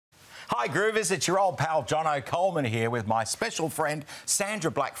Hi Groovers, it's your old pal Jono Coleman here with my special friend Sandra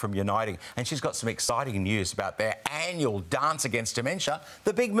Black from Uniting, and she's got some exciting news about their annual Dance Against Dementia,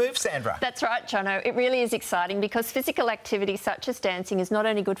 the big move, Sandra. That's right, Jono. It really is exciting because physical activity such as dancing is not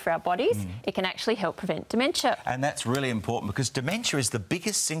only good for our bodies, it can actually help prevent dementia. And that's really important because dementia is the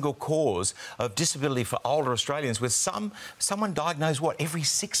biggest single cause of disability for older Australians, with someone diagnosed, every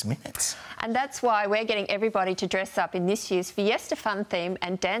 6 minutes? And that's why we're getting everybody to dress up in this year's Fiesta Fun theme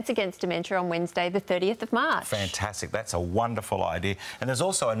and dance against dementia on Wednesday, the 30th of March. Fantastic. That's a wonderful idea. And there's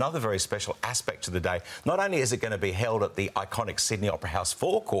also another very special aspect to the day. Not only is it going to be held at the iconic Sydney Opera House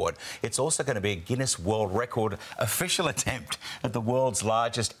forecourt, it's also going to be a Guinness World Record official attempt at the world's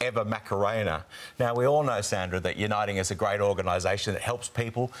largest ever Macarena. Now, we all know, Sandra, that Uniting is a great organisation that helps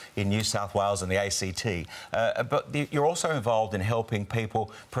people in New South Wales and the ACT. But you're also involved in helping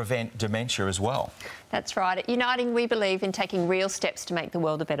people prevent dementia as well. That's right. At Uniting, we believe in taking real steps to make the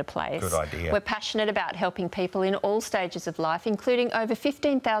world a better place. Good idea. We're passionate about helping people in all stages of life, including over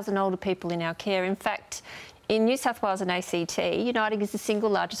 15,000 older people in our care. In fact, in New South Wales and ACT, Uniting is the single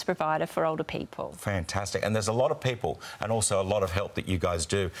largest provider for older people. Fantastic. And there's a lot of people and also a lot of help that you guys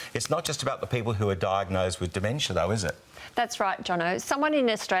do. It's not just about the people who are diagnosed with dementia, though, is it? That's right, Jono. Someone in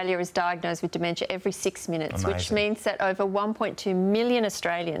Australia is diagnosed with dementia every 6 minutes, Amazing. which means that over 1.2 million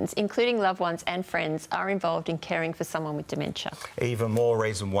Australians, including loved ones and friends, are involved in caring for someone with dementia. Even more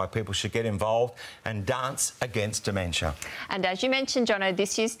reason why people should get involved and dance against dementia. And as you mentioned, Jono,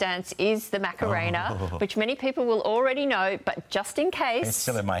 this year's dance is the Macarena, which many people will already know, but just in case... It's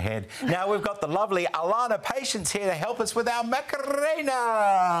still in my head. Now we've got the lovely Alana Patience here to help us with our Macarena.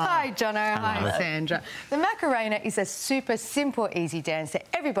 Hi, Jono. Hi, Sandra. The Macarena is a super simple, easy dance that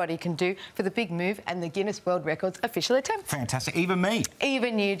everybody can do for the big move and the Guinness World Records official attempt. Fantastic. Even me.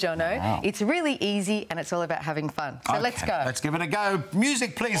 Even you, Jono. Wow. It's really easy and it's all about having fun. So let's go. Let's give it a go.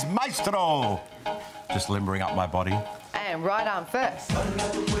 Music, please, maestro. Just limbering up my body. And right arm first.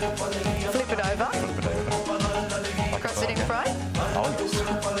 Flip it over. Cross it in front. Oh, yes.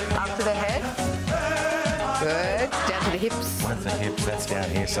 Up to the head. Good. Down to the hips. Where's the hips? That's down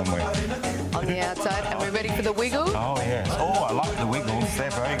here somewhere. On the outside. And we're ready for the wiggle. Oh, yes. Oh, I like the wiggles.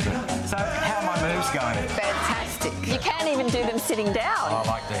 They're very good. So, how are my moves going? Fantastic. You can even do them sitting down. I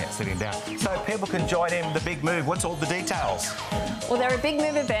like that, sitting down. So people can join in the big move. What's all the details? Well, there are big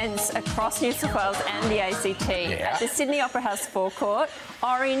move events across New South Wales and the ACT. At the Sydney Opera House forecourt,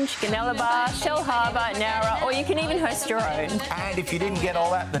 Orange, Gunnellabar, Shell Harbour, Nowra, or you can even host your own. And if you didn't get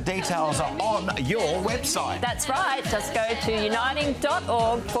all that, the details are on your website. That's right. Just go to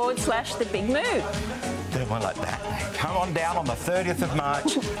uniting.org/the big move. Do one like that. Come on down on the 30th of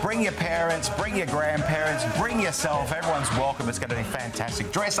March. Bring your parents, bring your grandparents, bring yourself. Everyone's welcome. It's going to be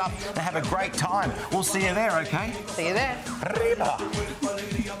fantastic. Dress up and have a great time. We'll see you there, OK? See you there. Arriba.